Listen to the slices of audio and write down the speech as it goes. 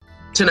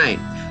Tonight,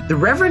 the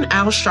Reverend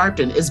Al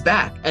Sharpton is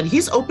back, and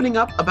he's opening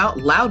up about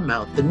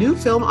Loudmouth, the new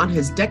film on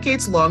his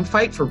decades-long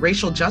fight for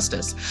racial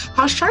justice.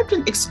 How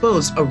Sharpton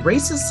exposed a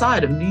racist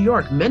side of New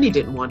York many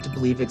didn't want to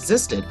believe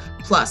existed.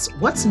 Plus,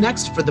 what's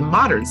next for the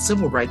modern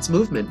civil rights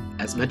movement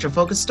as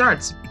MetroFocus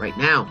starts right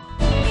now.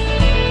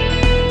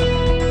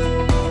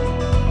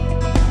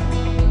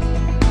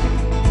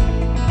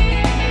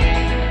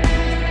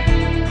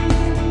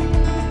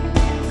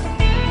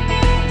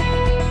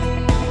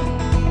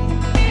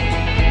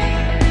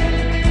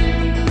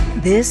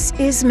 This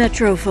is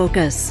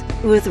MetroFocus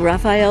with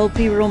Raphael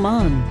P.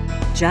 Roman,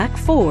 Jack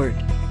Ford,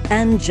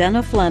 and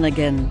Jenna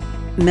Flanagan.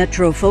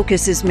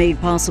 MetroFocus is made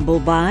possible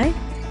by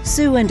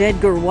Sue and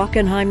Edgar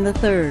Wackenheim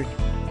III,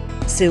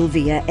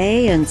 Sylvia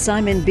A. and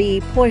Simon B.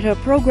 Poita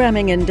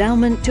Programming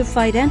Endowment to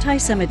Fight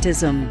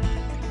Anti-Semitism,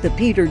 the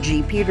Peter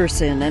G.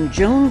 Peterson and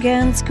Joan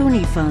Gans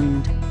Cooney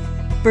Fund,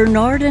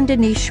 Bernard and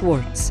Denise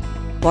Schwartz,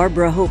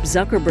 Barbara Hope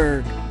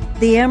Zuckerberg,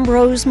 the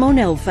Ambrose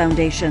Monell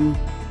Foundation,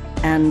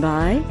 and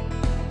by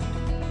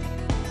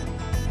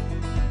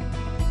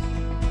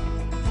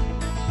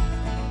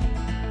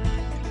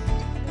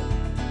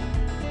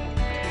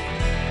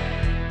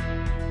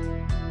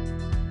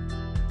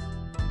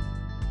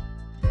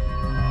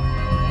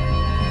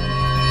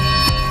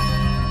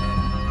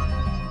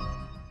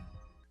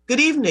Good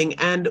evening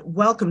and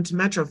welcome to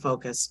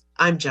MetroFocus.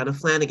 I'm Jenna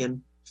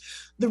Flanagan.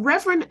 The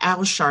Reverend Al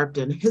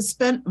Sharpton has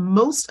spent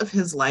most of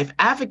his life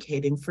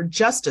advocating for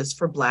justice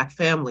for Black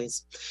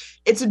families.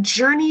 It's a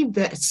journey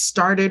that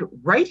started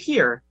right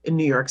here in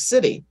New York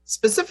City,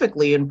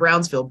 specifically in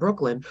Brownsville,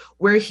 Brooklyn,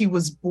 where he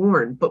was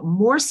born, but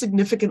more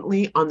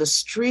significantly on the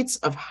streets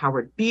of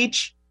Howard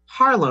Beach,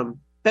 Harlem,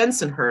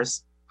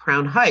 Bensonhurst,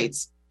 Crown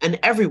Heights, and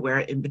everywhere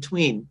in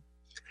between.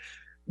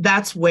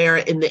 That's where,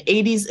 in the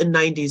 80s and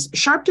 90s,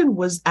 Sharpton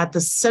was at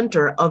the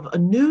center of a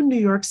new New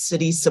York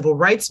City civil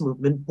rights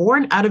movement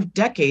born out of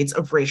decades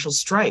of racial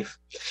strife.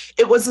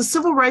 It was a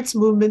civil rights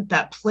movement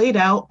that played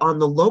out on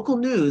the local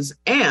news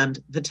and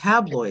the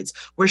tabloids,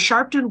 where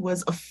Sharpton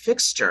was a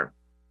fixture.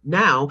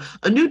 Now,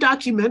 a new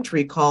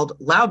documentary called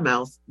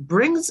Loudmouth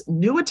brings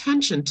new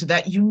attention to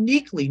that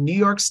uniquely New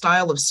York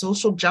style of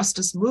social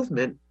justice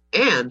movement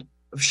and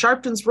of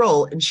Sharpton's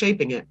role in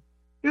shaping it.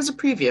 Here's a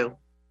preview.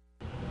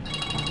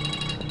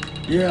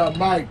 Yeah,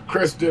 Mike,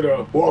 Chris did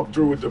a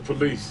walkthrough with the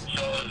police.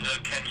 So is the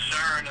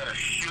concern a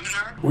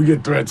shooter? We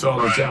get threats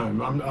all the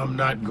time. I'm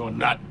not gonna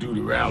not do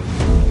the rally.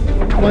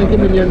 Why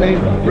give me your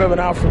name? Reverend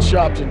Alfred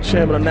Sharpton,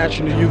 chairman of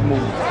National Youth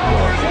Movement.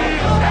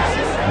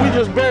 We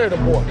just buried a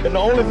boy, and the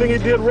only thing he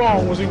did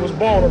wrong was he was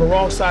born on the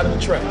wrong side of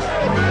the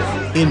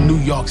track. In New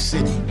York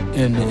City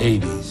in the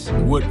 80s,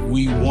 what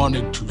we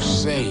wanted to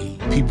say,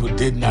 people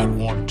did not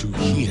want to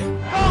hear.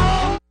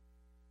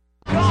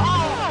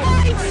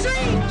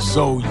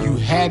 So you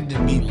had to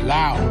be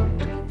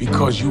loud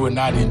because you were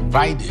not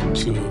invited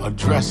to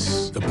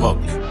address the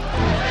public. So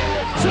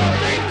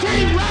they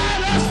can't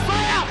ride us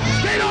fair.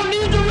 They don't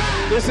need to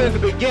ride. This is the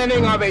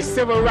beginning of a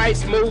civil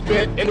rights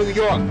movement in New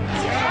York.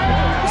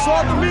 It's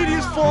all the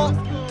media's fault.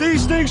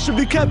 These things should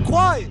be kept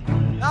quiet.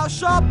 Al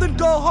Sharpton,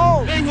 go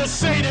home. They will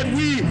say that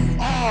we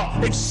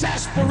are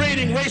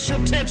exasperating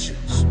racial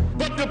tensions,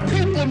 but the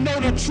people know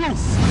the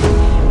truth.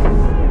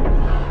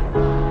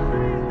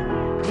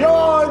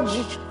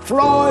 George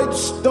Floyd's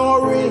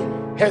story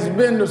has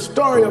been the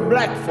story of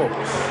Black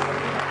folks.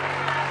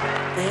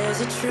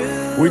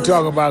 We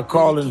talk about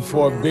calling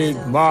for a big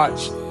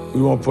march.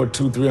 We won't put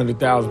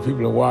 200,000-300,000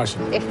 people in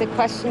Washington. If the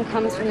question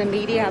comes from the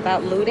media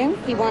about looting,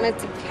 he wanted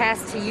to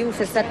pass to you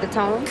to set the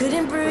tone.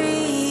 Couldn't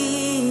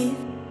breathe.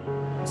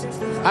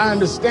 I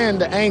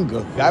understand the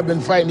anger. I've been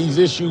fighting these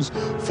issues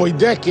for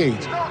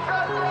decades.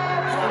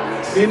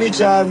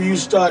 Anytime you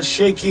start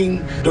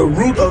shaking the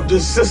root of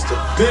this system,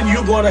 then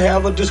you're going to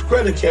have a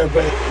discredit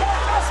campaign.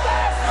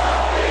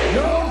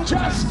 No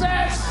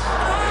justice!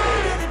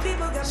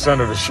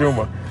 Senator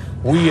Schumer,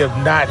 we have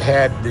not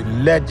had the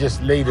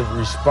legislative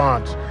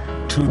response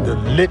to the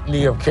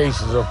litany of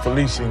cases of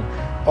policing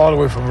all the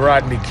way from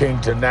Rodney King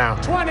to now.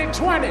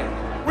 2020,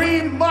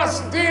 we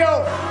must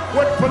deal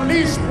with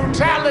police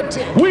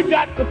brutality. We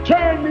got to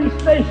turn these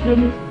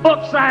stations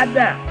upside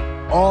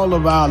down. All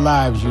of our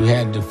lives you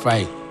had to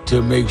fight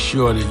to make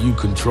sure that you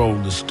control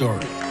the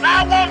story.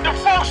 I want the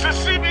folks at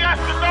CBS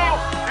to know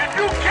if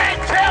you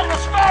can't tell the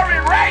story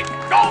right,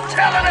 don't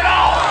tell it at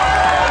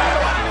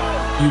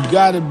all. You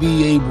got to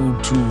be able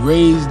to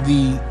raise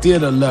the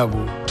theater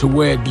level to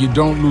where you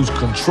don't lose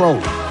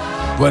control,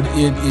 but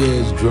it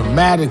is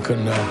dramatic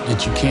enough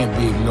that you can't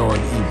be ignored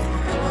either.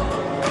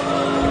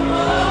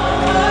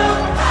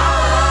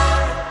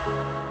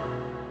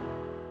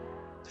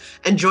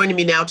 And joining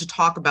me now to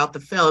talk about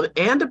the film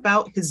and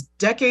about his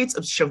decades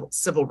of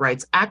civil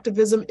rights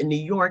activism in New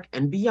York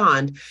and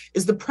beyond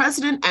is the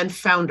president and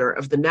founder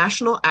of the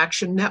National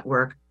Action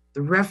Network,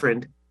 the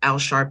Reverend Al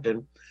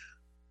Sharpton.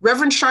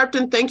 Reverend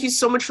Sharpton, thank you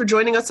so much for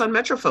joining us on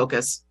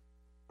MetroFocus.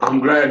 I'm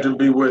glad to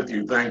be with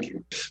you. Thank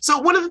you. So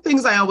one of the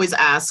things I always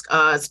ask,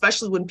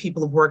 especially when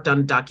people have worked on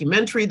a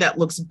documentary that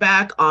looks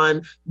back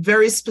on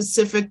very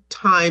specific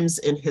times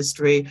in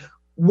history,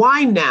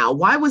 Why now?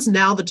 Why was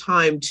now the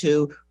time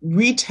to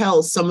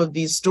retell some of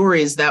these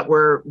stories that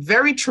were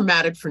very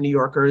traumatic for New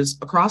Yorkers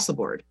across the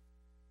board?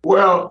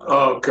 Well,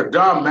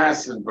 Kadar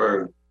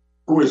Massenberg,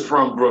 who is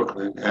from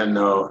Brooklyn and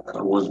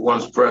was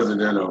once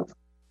president of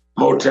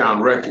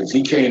Motown Records,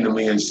 he came to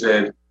me and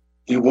said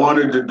he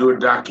wanted to do a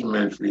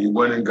documentary. He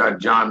went and got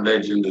John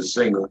Legend, the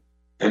singer,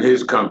 and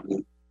his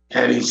company.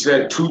 And he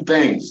said two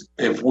things.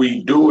 If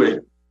we do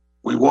it,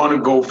 we want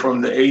to go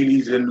from the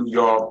 80s in New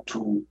York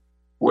to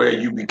where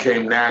you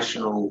became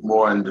national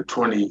more in the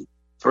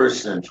 21st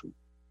century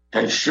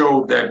and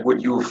show that what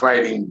you were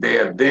fighting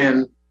there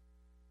then,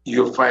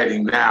 you're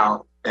fighting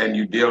now, and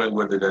you're dealing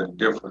with it at a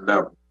different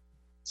level.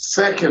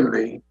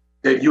 Secondly,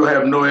 that you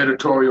have no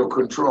editorial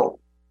control.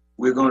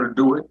 We're going to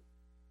do it,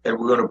 and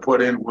we're going to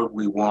put in what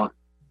we want,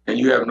 and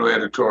you have no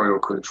editorial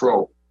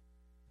control.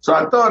 So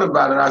I thought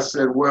about it. I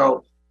said,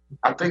 well,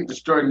 I think the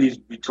story needs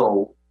to be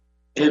told,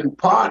 in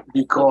part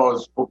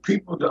because for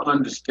people to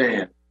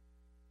understand,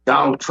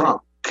 Donald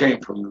Trump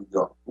came from New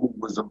York, who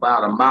was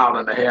about 1.5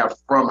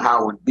 miles from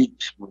Howard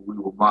Beach when we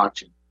were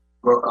marching.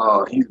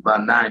 He's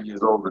about 9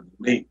 years older than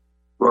me.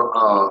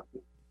 But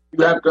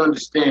you have to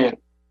understand,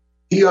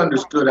 he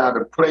understood how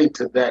to play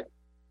to that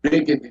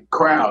bigoted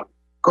crowd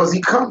because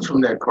he comes from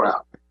that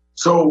crowd.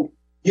 So,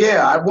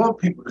 yeah, I want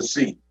people to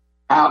see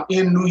how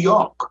in New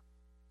York,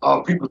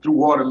 people threw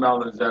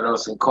watermelons at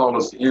us and called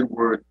us the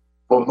N-word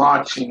for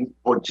marching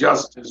for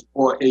justice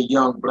for a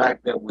young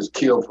black that was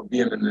killed for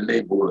being in the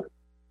neighborhood.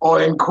 Or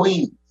in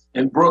Queens,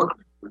 in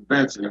Brooklyn, with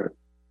Bensonhurst.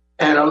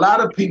 And a lot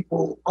of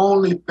people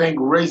only think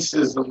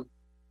racism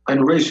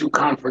and racial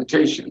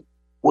confrontation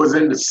was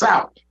in the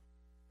South.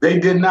 They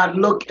did not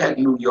look at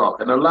New York.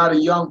 And a lot of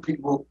young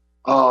people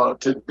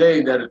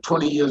today that are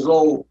 20 years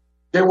old,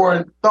 they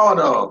weren't thought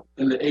of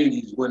in the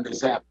 80s when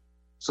this happened.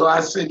 So I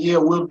said, yeah,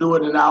 we'll do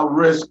it, and I'll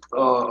risk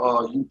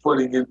you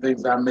putting in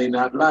things I may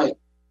not like.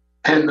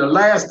 And the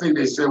last thing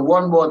they said,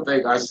 one more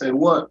thing. I said,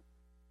 what?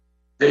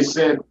 They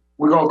said,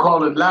 we're going to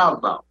call it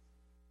Loudmouth.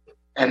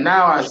 And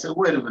now I said,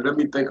 wait a minute, let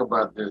me think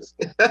about this.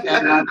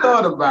 And I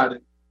thought about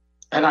it.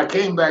 And I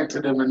came back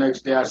to them the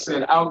next day. I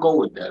said, I'll go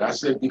with that. I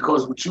said,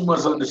 because what you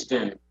must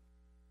understand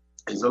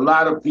is a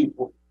lot of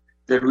people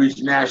that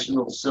reached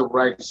national civil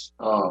rights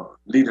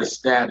leader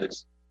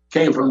status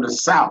came from the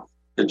South.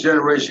 The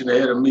generation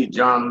ahead of me,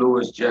 John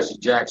Lewis, Jesse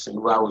Jackson,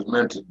 who I was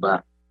mentored by,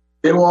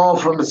 they were all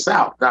from the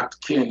South, Dr.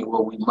 King,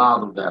 where we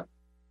modeled that.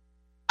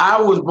 I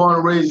was born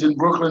and raised in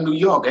Brooklyn, New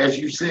York, as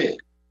you said.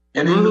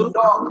 And in New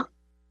York,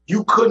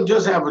 you couldn't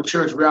just have a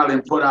church rally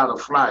and put out a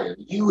flyer.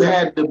 You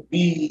had to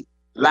be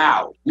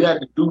loud. You had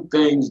to do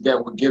things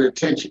that would get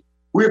attention.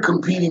 We're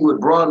competing with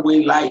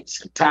Broadway lights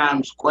and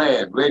Times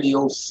Square,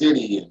 Radio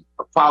City, and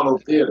Apollo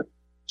Theater.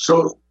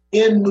 So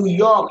in New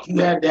York, you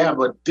had to have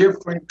a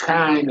different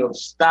kind of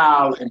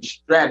style and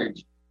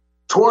strategy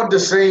toward the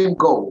same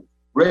goal,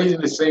 raising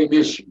the same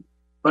issue.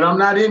 But I'm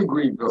not in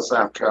Greenville,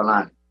 South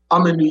Carolina.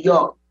 I'm in New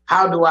York.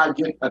 How do I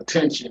get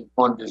attention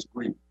on this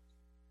grievance?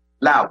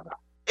 Loud.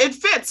 It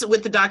fits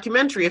with the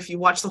documentary if you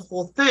watch the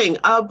whole thing.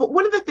 But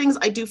one of the things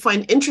I do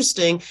find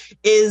interesting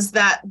is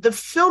that the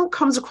film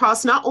comes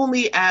across not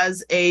only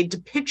as a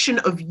depiction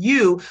of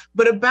you,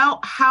 but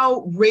about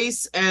how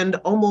race and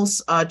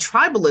almost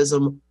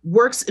tribalism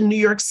works in New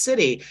York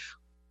City.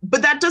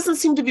 But that doesn't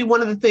seem to be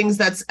one of the things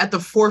that's at the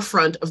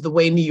forefront of the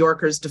way New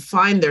Yorkers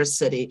define their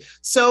city.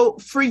 So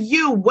for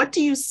you, what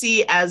do you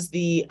see as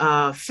the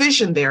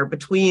fission there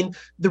between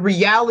the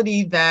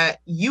reality that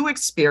you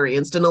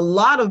experienced and a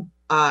lot of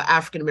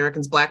African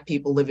Americans, Black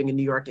people living in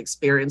New York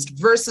experienced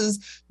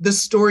versus the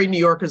story New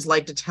Yorkers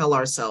like to tell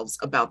ourselves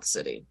about the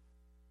city?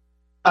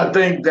 I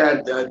think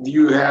that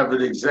you have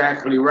it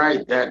exactly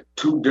right, that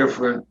two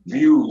different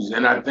views.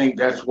 And I think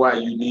that's why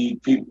you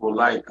need people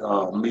like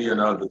me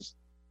and others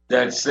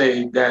that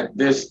say that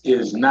this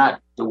is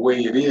not the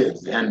way it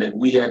is and that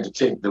we had to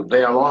take the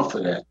veil off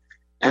of that.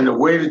 And the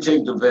way to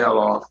take the veil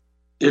off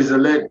is to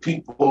let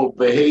people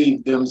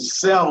behave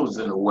themselves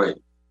in a way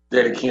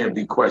that it can't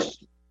be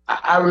questioned.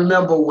 I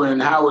remember when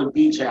Howard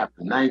Beach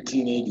happened,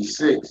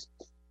 1986,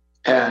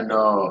 and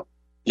a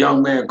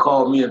young man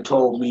called me and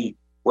told me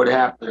what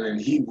happened,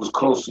 and he was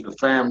close to the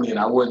family, and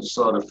I went and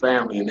saw the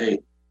family, and they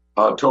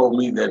told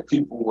me that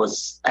people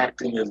was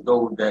acting as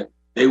though that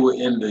they were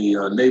in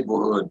the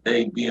neighborhood,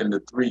 they being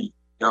the three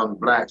young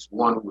blacks,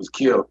 one who was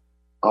killed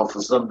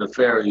for some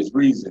nefarious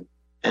reason,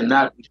 and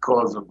not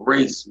because of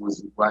race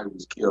was why he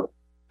was killed.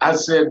 I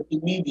said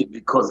immediately,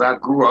 because I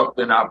grew up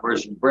in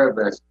Operation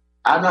Breadbasket,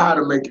 I know how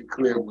to make it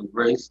clear with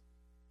race.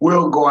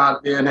 We'll go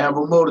out there and have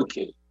a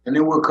motorcade, and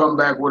then we'll come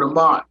back with a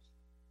march.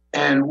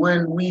 And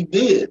when we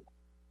did,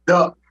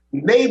 the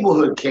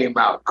neighborhood came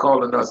out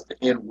calling us the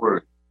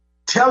N-word,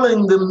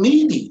 telling the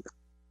media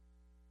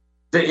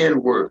the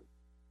N-word.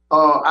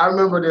 I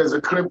remember there's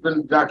a clip in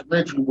the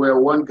documentary where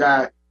one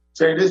guy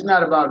said, "It's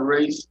not about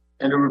race,"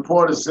 and the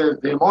reporter says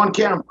to him on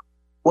camera,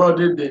 "Well,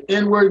 did the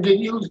N-word get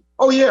used?"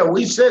 "Oh yeah,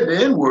 we said the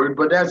N-word,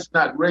 but that's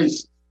not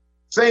racist."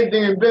 Same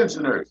thing in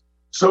Bensonhurst.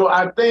 So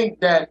I think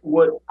that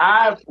what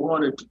I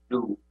wanted to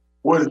do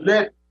was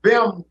let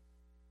them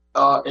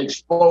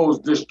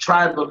expose this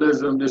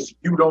tribalism, this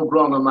you don't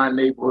belong in my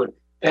neighborhood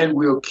and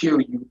we'll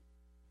kill you.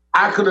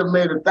 I could have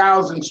made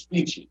 1,000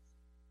 speeches.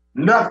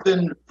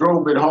 Nothing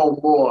drove it home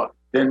more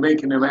than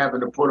making them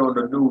having to put on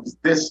the news,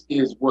 this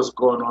is what's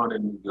going on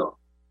in New York.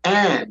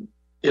 And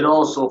it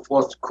also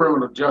forced the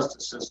criminal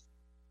justice system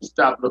to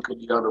stop looking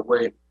the other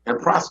way and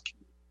prosecute.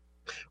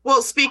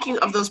 Well, speaking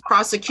of those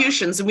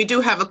prosecutions, and we do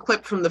have a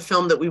clip from the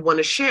film that we want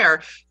to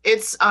share,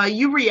 it's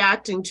you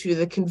reacting to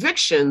the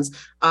convictions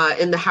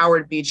in the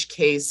Howard Beach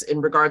case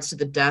in regards to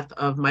the death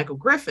of Michael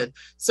Griffith.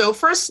 So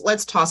first,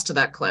 let's toss to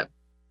that clip.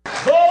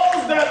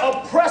 Those that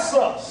oppress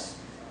us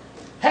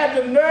had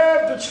the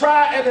nerve to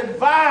try and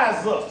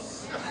advise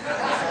us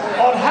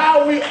on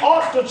how we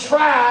ought to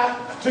try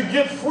to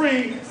get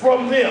free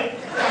from them.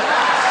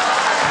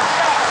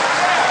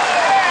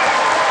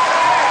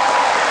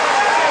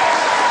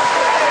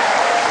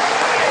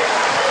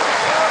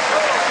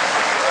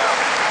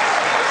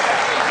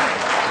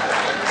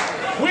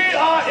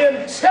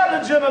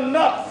 Intelligent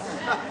enough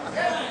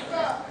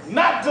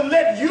not to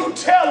let you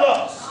tell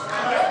us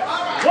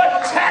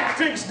what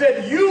tactics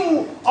that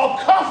you are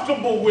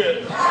comfortable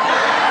with to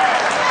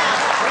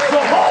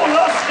hold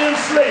us in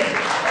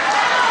slavery.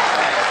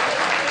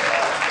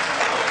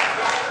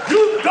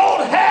 You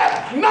don't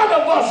have none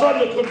of us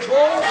under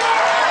control.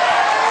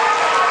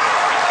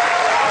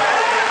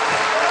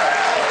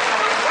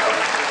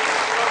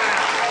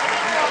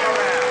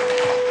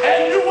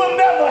 And you will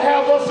never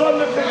have us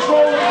under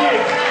control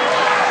again.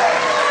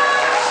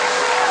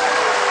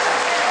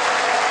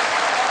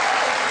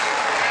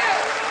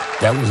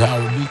 That was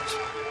Howard Beach.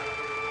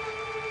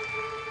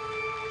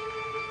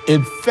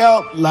 It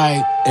felt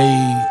like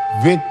a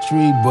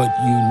victory, but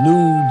you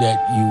knew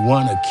that you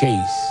won a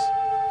case,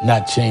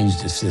 not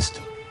changed the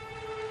system.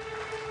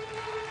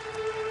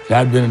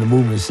 I'd been in the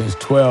movement since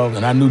 12,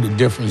 and I knew the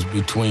difference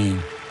between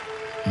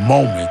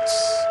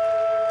moments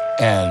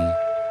and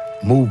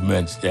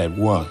movements that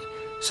won.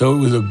 So it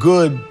was a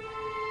good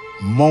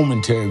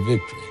momentary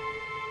victory.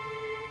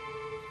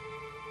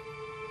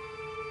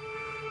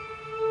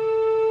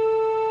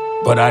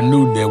 But I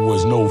knew there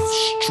was no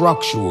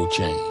structural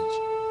change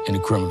in the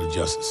criminal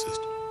justice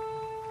system.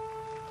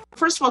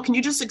 First of all, can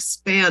you just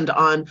expand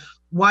on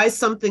why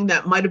something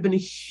that might have been a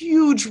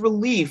huge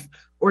relief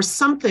or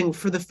something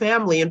for the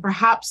family and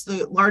perhaps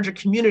the larger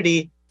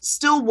community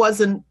still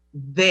wasn't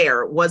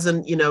there,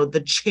 wasn't,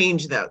 the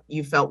change that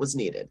you felt was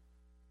needed?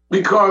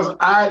 Because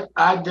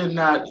I did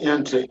not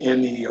enter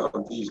any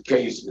of these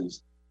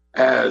cases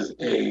as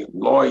a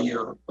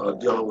lawyer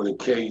dealing with a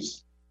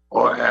case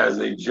or as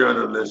a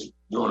journalist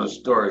doing a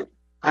story.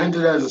 I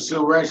entered as a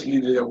civil rights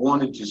leader that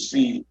wanted to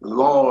see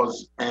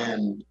laws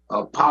and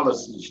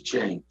policies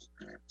change.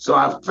 So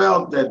I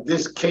felt that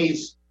this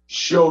case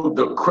showed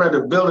the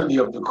credibility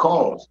of the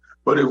cause.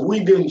 But if we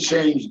didn't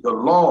change the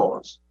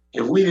laws,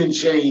 if we didn't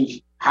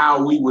change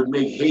how we would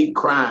make hate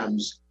crime,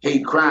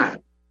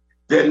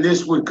 then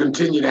this would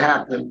continue to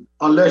happen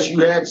unless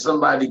you had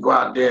somebody go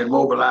out there and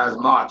mobilize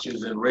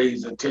marches and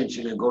raise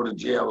attention and go to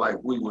jail like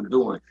we were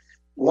doing.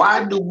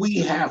 Why do we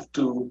have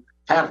to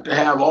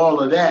have all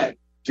of that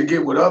to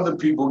get what other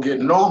people get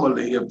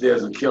normally if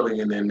there's a killing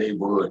in their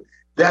neighborhood?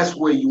 That's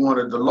where you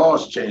wanted the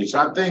laws changed.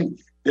 I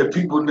think that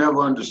people never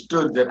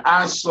understood that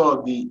I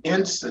saw the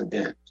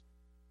incident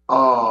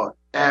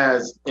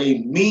as a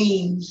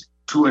means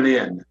to an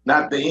end,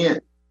 not the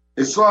end.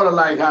 It's sort of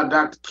like how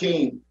Dr.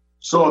 King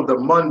saw the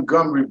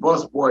Montgomery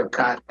bus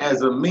boycott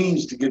as a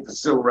means to get the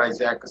Civil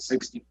Rights Act of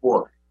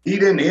 '64. He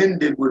didn't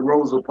end it with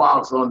Rosa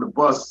Parks on the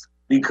bus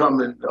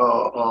becoming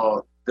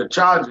the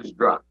charges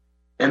dropped.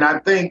 And I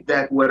think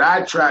that what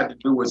I tried to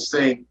do was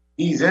saying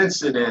these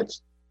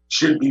incidents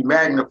should be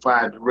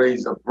magnified to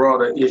raise a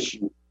broader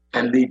issue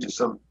and lead to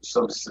some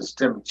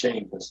systemic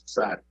change in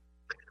society.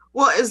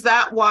 Well, is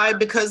that why,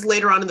 because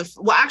later on in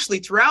actually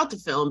throughout the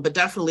film, but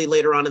definitely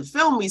later on in the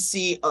film, we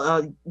see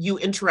you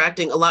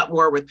interacting a lot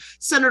more with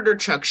Senator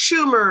Chuck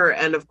Schumer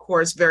and, of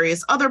course,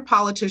 various other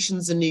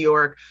politicians in New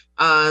York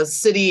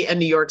City and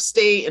New York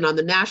State and on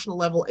the national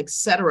level, et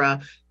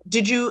cetera.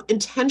 Did you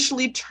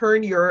intentionally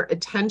turn your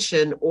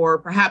attention or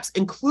perhaps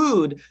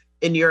include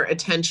in your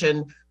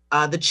attention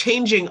the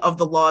changing of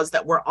the laws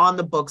that were on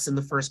the books in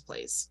the first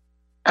place?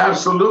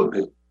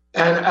 Absolutely.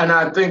 And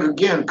I think,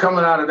 again,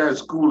 coming out of that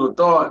school of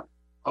thought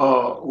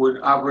with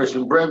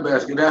Operation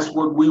Breadbasket, that's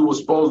what we were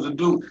supposed to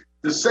do.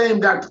 The same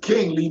Dr.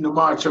 King leading the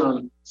march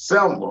on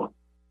Selma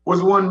was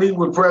the one meeting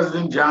with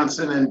President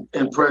Johnson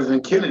and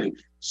President Kennedy.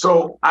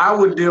 So I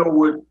would deal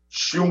with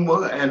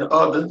Schumer and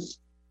others.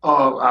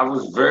 I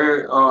was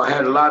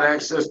had a lot of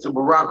access to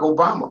Barack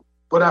Obama,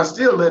 but I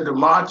still led the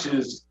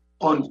marches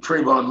on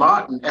Trayvon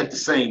Martin at the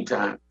same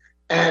time,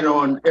 and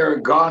on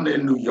Eric Garner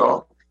in New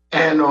York,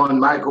 and on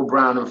Michael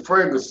Brown and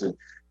Ferguson,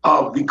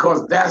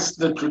 because that's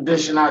the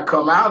tradition I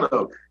come out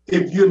of.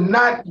 If you're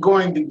not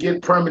going to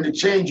get permanent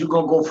change, you're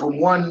going to go from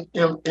one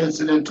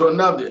incident to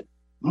another.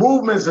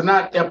 Movements are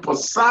not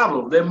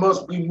episodal. There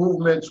must be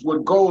movements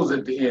with goals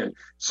at the end.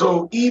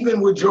 So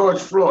even with George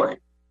Floyd,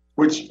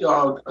 which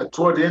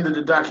toward the end of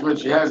the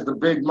documentary has the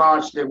big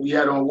march that we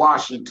had on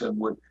Washington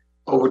with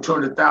over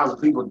 200,000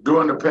 people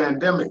during the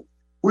pandemic.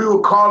 We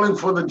were calling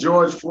for the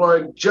George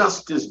Floyd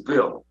Justice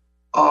Bill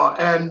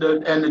and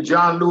the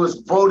John Lewis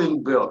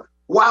voting bill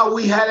while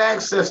we had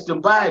access to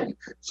Biden.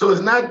 So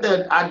it's not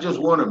that I just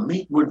want to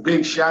meet with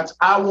big shots.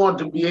 I want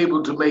to be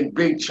able to make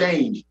big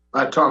change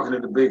by talking to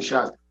the big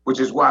shots, which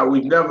is why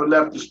we never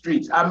left the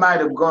streets. I might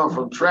have gone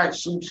from track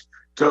suits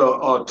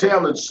to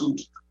tailored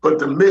suits, but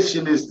the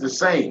mission is the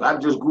same. I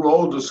just grew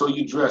older, so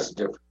you dress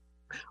different.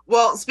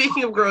 Well,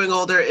 speaking of growing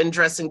older and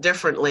dressing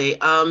differently,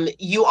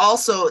 you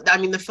also, I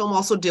mean, the film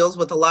also deals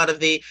with a lot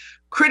of the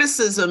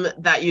criticism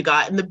that you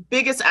got. And the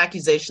biggest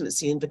accusation that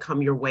seemed to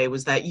come your way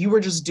was that you were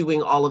just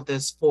doing all of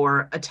this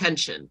for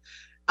attention.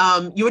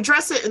 You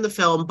address it in the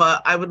film,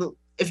 but I would,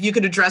 if you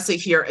could address it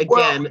here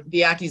again,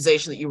 the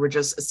accusation that you were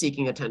just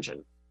seeking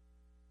attention.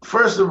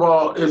 First of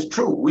all, it's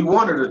true. We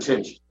wanted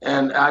attention.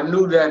 And I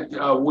knew that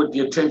with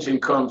the attention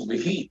comes the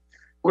heat.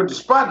 With the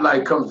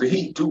spotlight comes the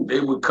heat, too. They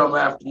would come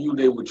after you.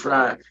 They would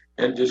try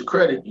and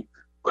discredit you.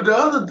 But the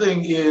other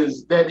thing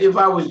is that if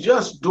I was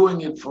just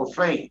doing it for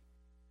fame,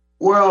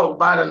 well,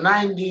 by the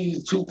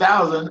 90s,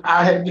 2000,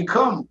 I had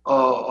become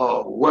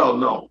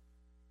well-known.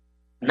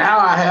 Now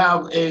I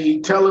have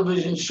a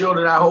television show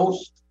that I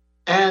host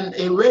and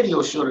a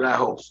radio show that I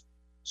host.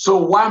 So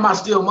why am I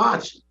still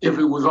marching if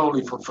it was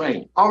only for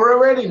fame? I'm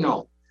already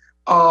known.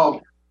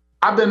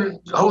 I've been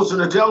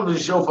hosting a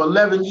television show for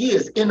 11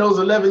 years. In those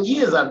 11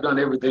 years, I've done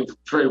everything from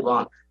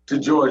Trayvon to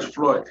George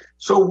Floyd.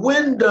 So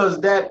when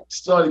does that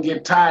start to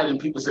get tired and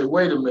people say,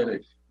 wait a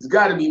minute, it's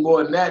got to be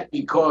more than that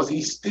because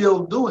he's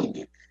still doing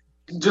it?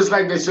 Just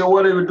like they said,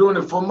 well, they were doing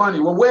it for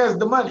money. Well, where's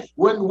the money?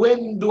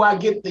 When do I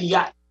get the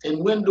yacht? And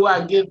when do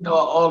I get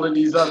all of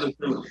these other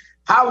things?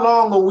 How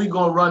long are we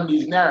going to run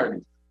these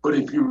narratives? But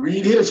if you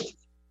read history,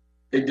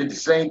 they did the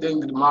same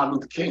thing to Martin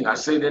Luther King. I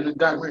say that in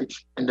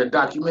the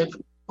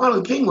documentary. Martin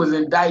Luther King was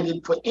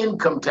indicted for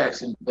income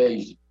tax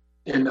evasion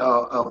in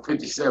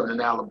 57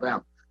 in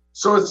Alabama.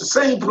 So it's the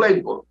same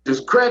playbook.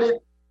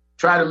 Discredit,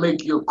 try to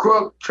make you a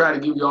crook, try to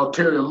give you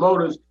ulterior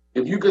motives.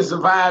 If you can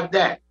survive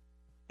that,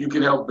 you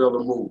can help build a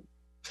movement.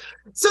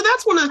 So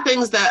that's one of the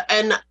things that,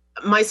 and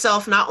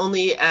myself, not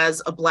only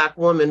as a Black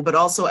woman, but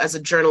also as a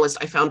journalist,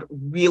 I found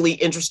really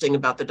interesting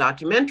about the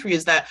documentary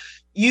is that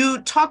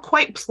you talk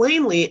quite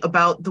plainly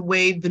about the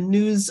way the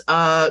news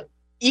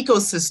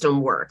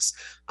ecosystem works,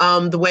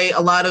 the way a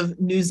lot of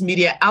news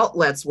media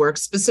outlets work,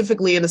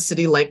 specifically in a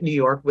city like New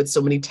York with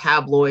so many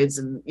tabloids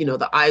and, you know,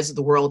 the eyes of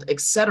the world, et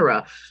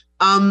cetera.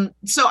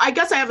 So I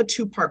guess I have a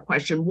two-part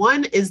question.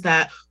 One is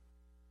that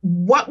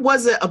what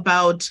was it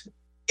about,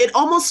 it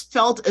almost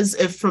felt as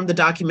if from the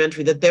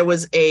documentary that there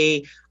was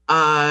a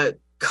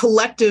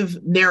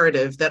collective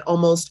narrative that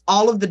almost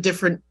all of the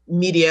different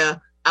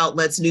media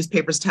outlets,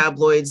 newspapers,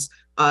 tabloids,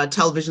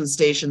 television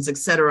stations, et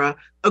cetera,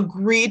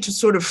 agreed to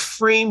sort of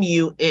frame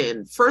you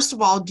in. First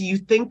of all, do you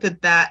think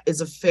that that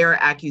is a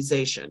fair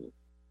accusation?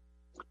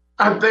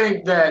 I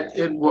think that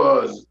it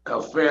was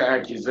a fair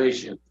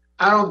accusation.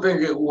 I don't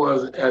think it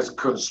was as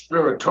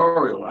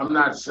conspiratorial. I'm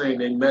not saying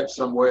they met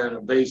somewhere in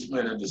a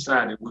basement and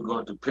decided we're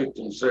going to depict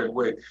them a certain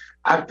way.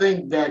 I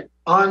think that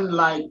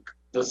unlike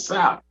the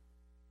South,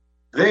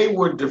 they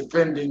were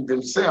defending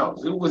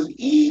themselves. It was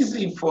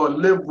easy for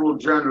liberal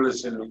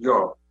journalists in New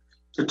York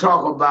to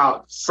talk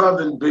about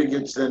Southern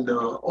bigots and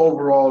the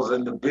overalls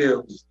and the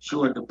bibs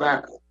chewing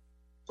tobacco.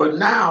 But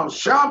now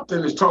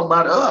Sharpton is talking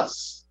about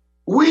us.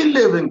 We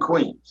live in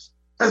Queens.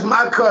 That's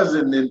my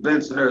cousin in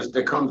Bensonhurst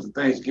that comes to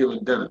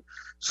Thanksgiving dinner.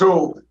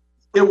 So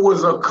it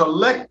was a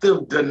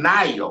collective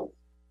denial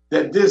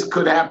that this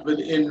could happen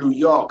in New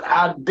York.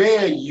 How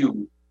dare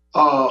you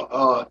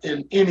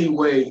in any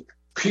way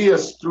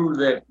pierce through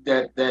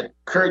that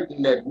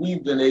curtain that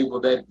we've been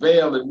able, that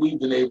veil that we've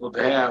been able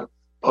to have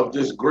of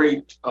this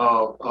great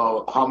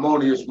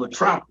harmonious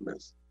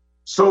metropolis.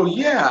 So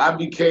yeah, I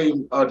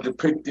became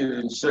depicted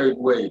in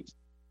certain ways,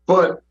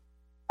 but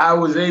I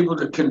was able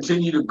to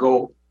continue to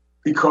go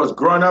because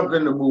growing up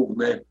in the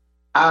movement,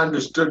 I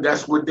understood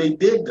that's what they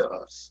did to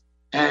us.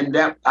 And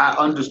that I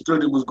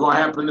understood it was going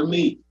to happen to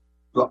me.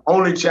 The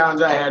only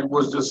challenge I had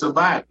was to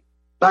survive.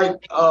 Like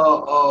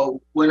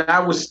when I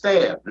was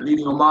stabbed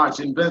leading a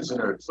march in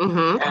Bensonhurst,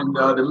 and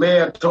the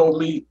mayor told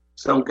me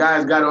some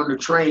guys got on the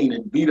train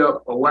and beat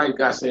up a white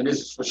guy saying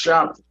this is for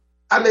Sharpton.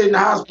 I laid in the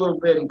hospital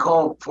bed and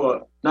called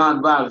for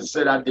nonviolence,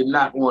 said I did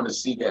not want to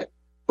see that.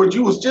 But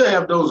you will still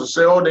have those who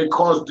say, oh, they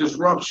caused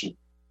disruption.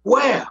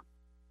 Where?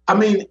 I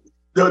mean,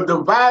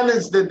 the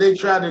violence that they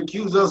try to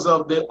accuse us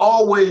of, there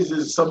always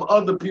is some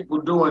other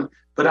people doing,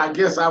 but I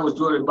guess I was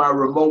doing it by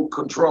remote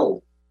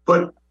control.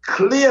 But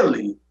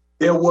clearly,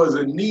 there was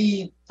a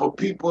need for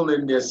people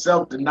in their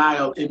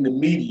self-denial in the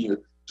media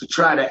to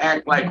try to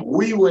act like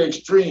we were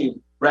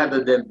extreme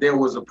rather than there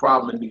was a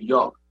problem in New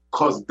York,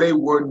 because they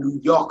were New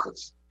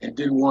Yorkers and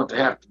didn't want to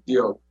have to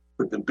deal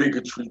with the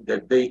bigotry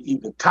that they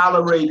either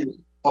tolerated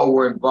or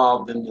were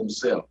involved in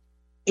themselves,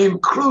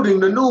 including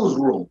the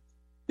newsroom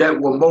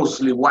that were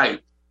mostly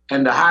white.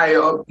 And the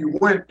higher up you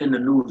went in the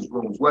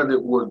newsrooms, whether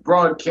it was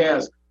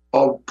broadcast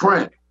or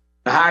print,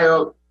 the higher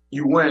up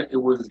you went, it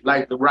was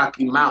like the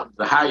Rocky Mountains.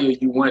 The higher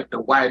you went,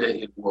 the wider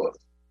it was.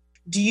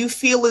 Do you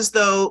feel as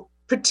though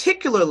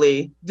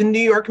particularly the New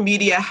York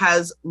media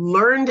has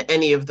learned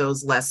any of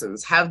those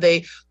lessons? Have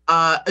they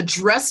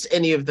addressed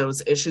any of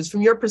those issues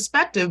from your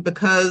perspective?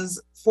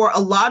 Because for a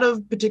lot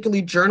of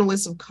particularly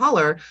journalists of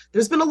color,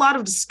 there's been a lot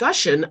of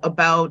discussion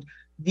about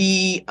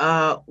the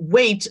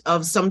weight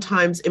of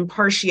sometimes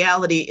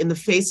impartiality in the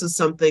face of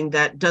something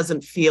that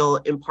doesn't feel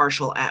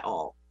impartial at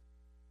all.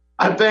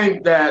 I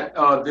think that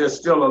there's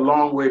still a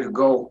long way to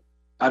go.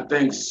 I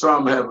think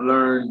some have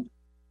learned,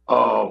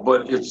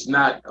 but it's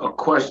not a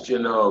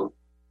question of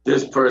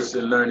this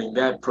person learning,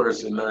 that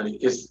person learning.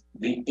 It's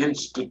the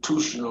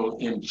institutional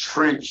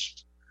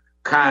entrenched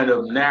kind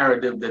of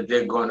narrative that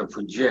they're going to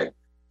project.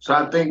 So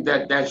I think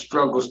that that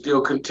struggle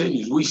still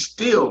continues. We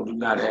still do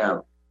not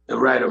have the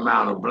right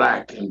amount of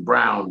Black and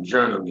brown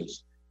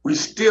journalists. We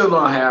still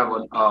don't have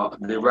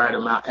the right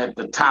amount at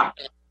the top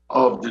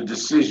of the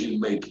decision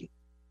making.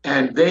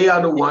 And they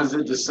are the ones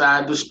that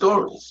decide the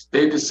stories.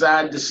 They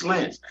decide the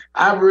slants.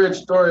 I've read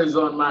stories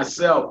on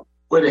myself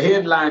where the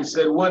headline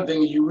said one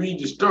thing and you read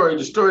the story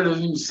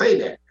doesn't even say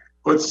that.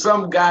 But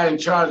some guy in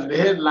charge of the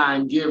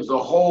headline gives a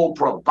whole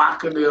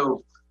provocative,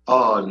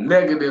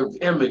 negative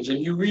image.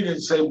 And you read it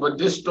and say, but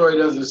this story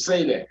doesn't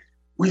say that.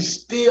 We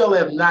still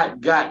have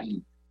not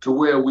gotten to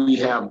where we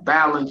have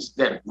balance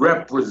that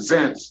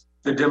represents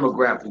the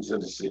demographics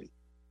of the city.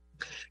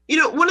 You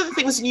know, one of the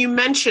things you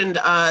mentioned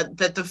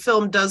that the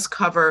film does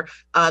cover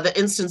the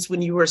instance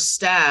when you were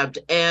stabbed.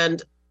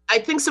 And I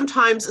think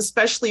sometimes,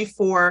 especially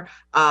for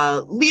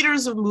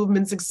leaders of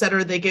movements, et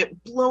cetera, they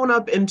get blown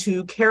up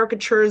into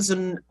caricatures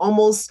and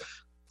almost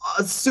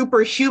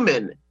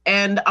superhuman.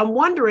 And I'm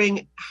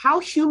wondering, how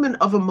human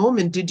of a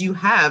moment did you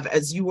have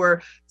as you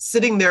were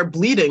sitting there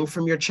bleeding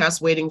from your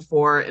chest waiting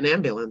for an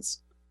ambulance?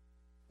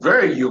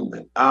 Very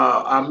human.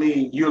 I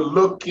mean, you're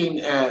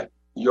looking at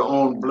your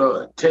own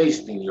blood,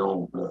 tasting your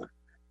own blood.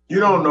 You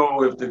don't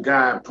know if the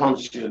guy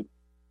punctured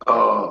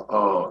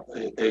a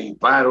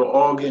vital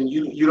organ.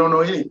 You don't know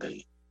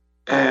anything.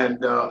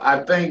 And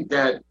I think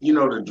that, you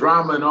know, the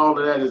drama and all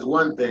of that is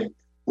one thing.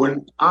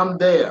 When I'm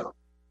there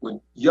with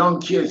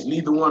young kids,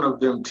 neither one of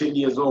them 10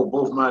 years old,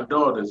 both my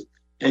daughters,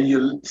 and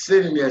you're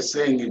sitting there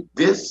saying, if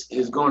this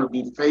is going to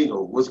be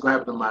fatal, what's going to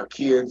happen to my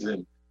kids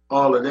and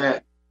all of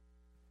that,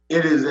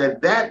 it is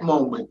at that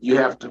moment you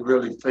have to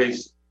really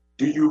face,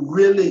 do you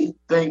really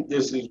think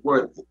this is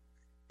worth it?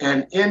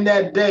 And in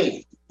that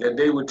day that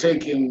they were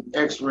taking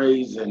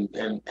x-rays and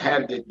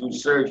had to do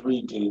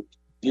surgery to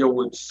deal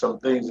with some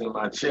things in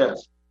my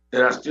chest,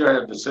 that I still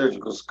have the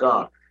surgical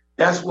scar,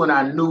 that's when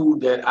I knew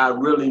that I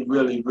really,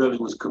 really, really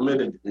was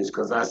committed to this,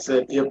 because I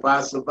said, if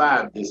I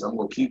survive this, I'm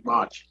going to keep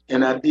marching.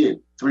 And I did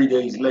 3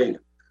 days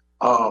later.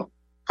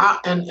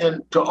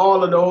 And to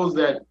all of those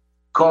that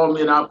call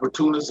me an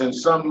opportunist, and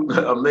some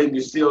maybe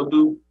still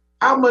do,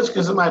 how much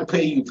can somebody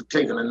pay you for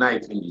taking a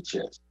knife in your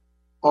chest?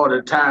 Or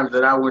the times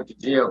that I went to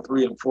jail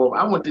 3 and 4.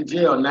 I went to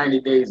jail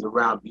 90 days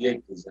around the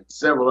acres and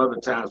several other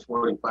times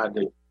 45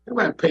 days.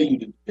 Nobody pay you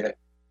to do that.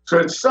 So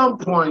at some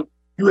point,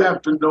 you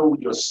have to know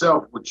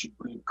yourself what you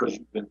believe, because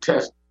you've been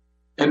tested.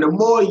 And the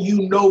more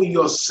you know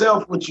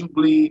yourself what you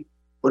believe,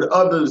 what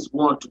others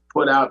want to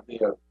put out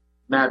there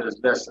matters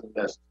less and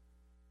less.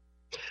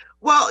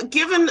 Well,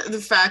 given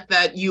the fact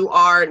that you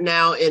are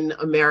now in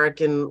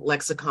American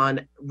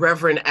lexicon,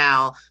 Reverend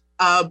Al,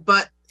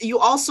 but you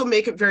also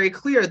make it very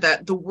clear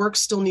that the work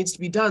still needs to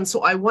be done.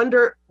 So I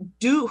wonder,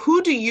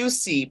 who do you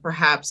see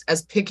perhaps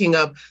as picking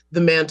up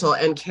the mantle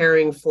and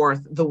carrying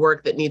forth the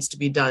work that needs to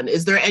be done?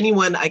 Is there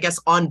anyone, I guess,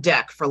 on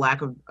deck, for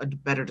lack of a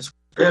better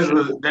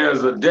description?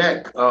 There's a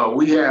deck.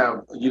 We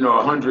have,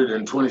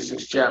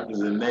 126 chapters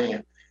in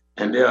there,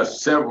 and there are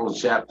several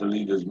chapter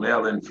leaders,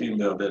 male and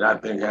female, that I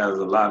think has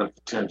a lot of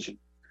potential.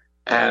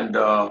 And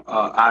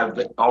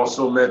I've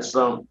also met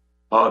some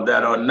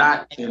that are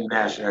not in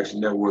National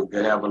Action Network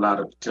that have a lot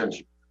of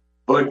potential.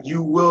 But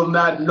you will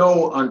not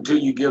know until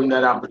you give them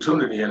that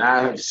opportunity. And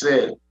I have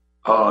said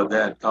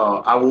that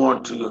I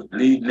want to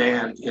lead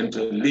NAN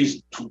into at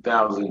least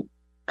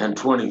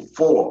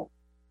 2024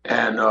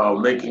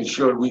 and making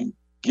sure we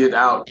get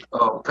out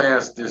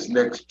past this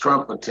next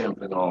Trump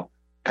attempt and all,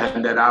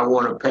 and that I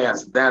want to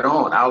pass that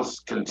on. I'll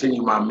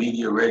continue my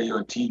media, radio,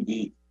 and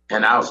TV,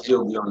 and I'll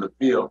still be on the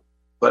field.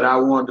 But I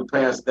wanted to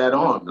pass that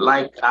on,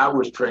 like I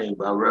was trained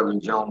by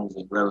Reverend Jones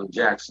and Reverend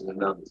Jackson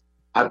and others.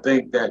 I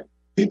think that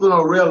people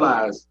don't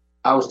realize,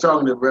 I was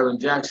talking to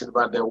Reverend Jackson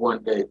about that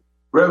one day.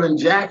 Reverend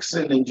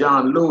Jackson and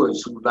John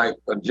Lewis, who like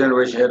a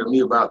generation ahead of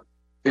me, about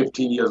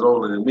 15 years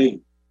older than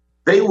me,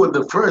 they were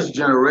the first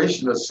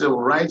generation of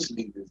civil rights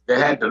leaders that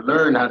had to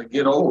learn how to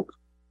get older.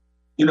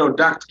 You know,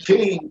 Dr.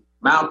 King,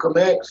 Malcolm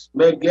X,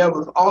 Medgar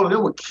Evers, all of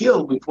them were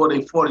killed before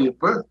their 40th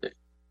birthday.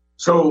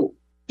 So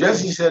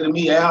Jesse said to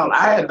me, Al,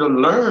 I had to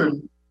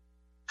learn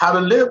how to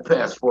live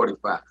past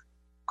 45,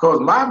 because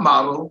my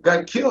model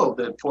got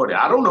killed at 40.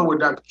 I don't know what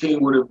Dr.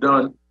 King would have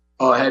done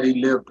had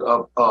he lived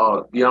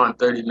beyond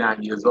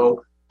 39 years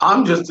old.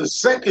 I'm just the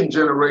second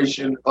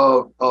generation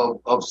of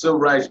civil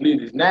rights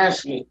leaders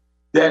nationally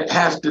that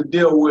has to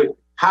deal with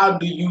how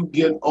do you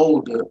get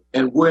older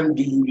and when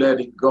do you let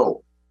it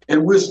go?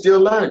 And we're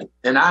still learning.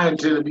 And I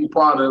intend to be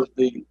part of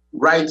the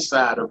right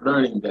side of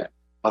learning that.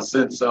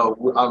 Since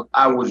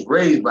I was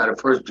raised by the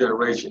first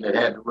generation that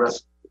had the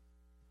rest.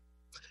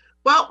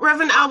 Well,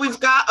 Reverend Al, we've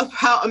got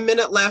about a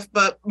minute left,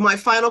 but my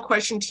final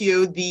question to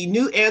you, the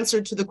new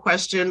answer to the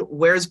question,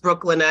 where's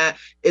Brooklyn at,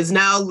 is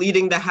now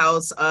leading the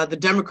House, the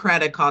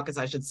Democratic caucus,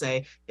 I should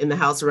say, in the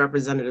House of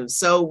Representatives.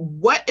 So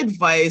what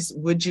advice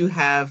would you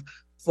have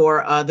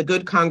for the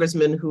good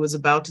congressman who is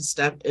about to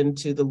step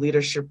into the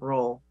leadership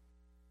role?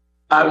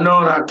 I've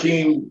known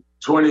Hakeem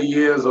 20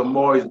 years or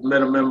more. He's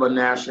been a member of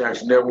National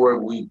Action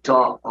Network. We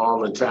talk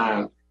all the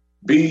time.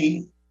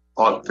 Be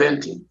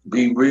authentic,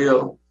 be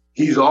real.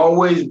 He's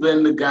always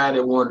been the guy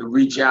that wanted to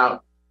reach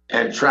out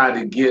and try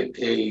to get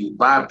a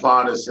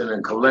bipartisan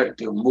and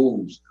collective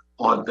moves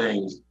on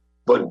things,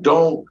 but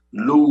don't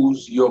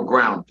lose your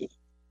grounding,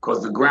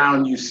 because the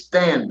ground you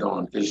stand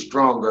on is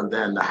stronger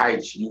than the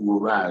heights you will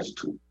rise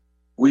to.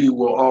 We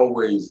will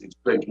always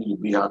expect you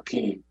to be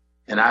Hakeem,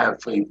 and I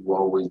have faith you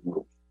always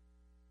will.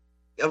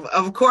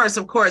 Of course,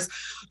 of course.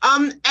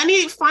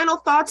 Any final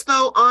thoughts,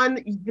 though, on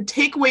the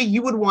takeaway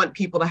you would want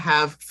people to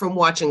have from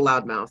watching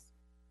Loudmouth?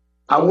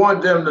 I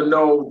want them to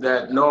know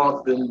that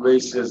Northern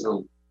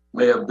racism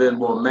may have been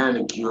more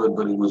manicured,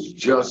 but it was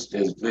just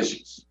as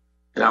vicious.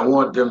 And I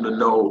want them to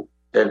know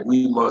that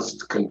we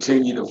must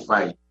continue to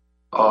fight,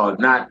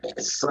 not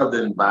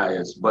Southern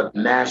bias, but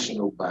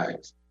national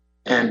bias,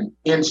 and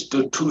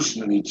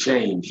institutionally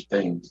change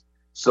things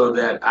so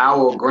that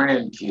our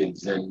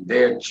grandkids and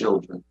their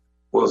children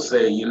will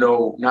say, you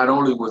know, not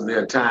only was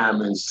there a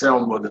time in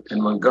Selma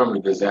and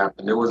Montgomery this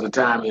happened, there was a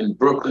time in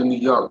Brooklyn, New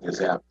York this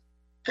happened,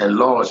 and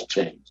laws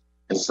changed.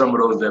 And some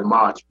of those that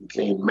marched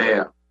became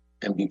mayor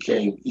and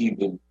became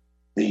even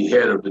the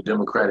head of the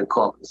Democratic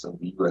caucus of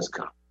the U.S.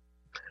 Congress.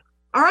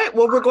 All right,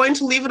 well, we're going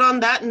to leave it on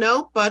that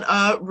note, but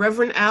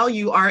Reverend Al,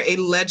 you are a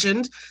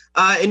legend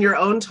in your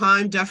own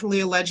time, definitely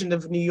a legend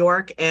of New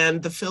York,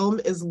 and the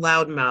film is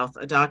Loudmouth,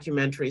 a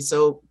documentary.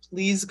 So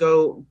please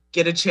go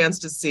get a chance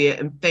to see it,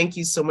 and thank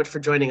you so much for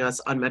joining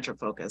us on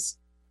MetroFocus.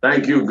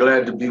 Thank you,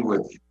 glad to be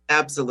with you.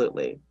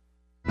 Absolutely.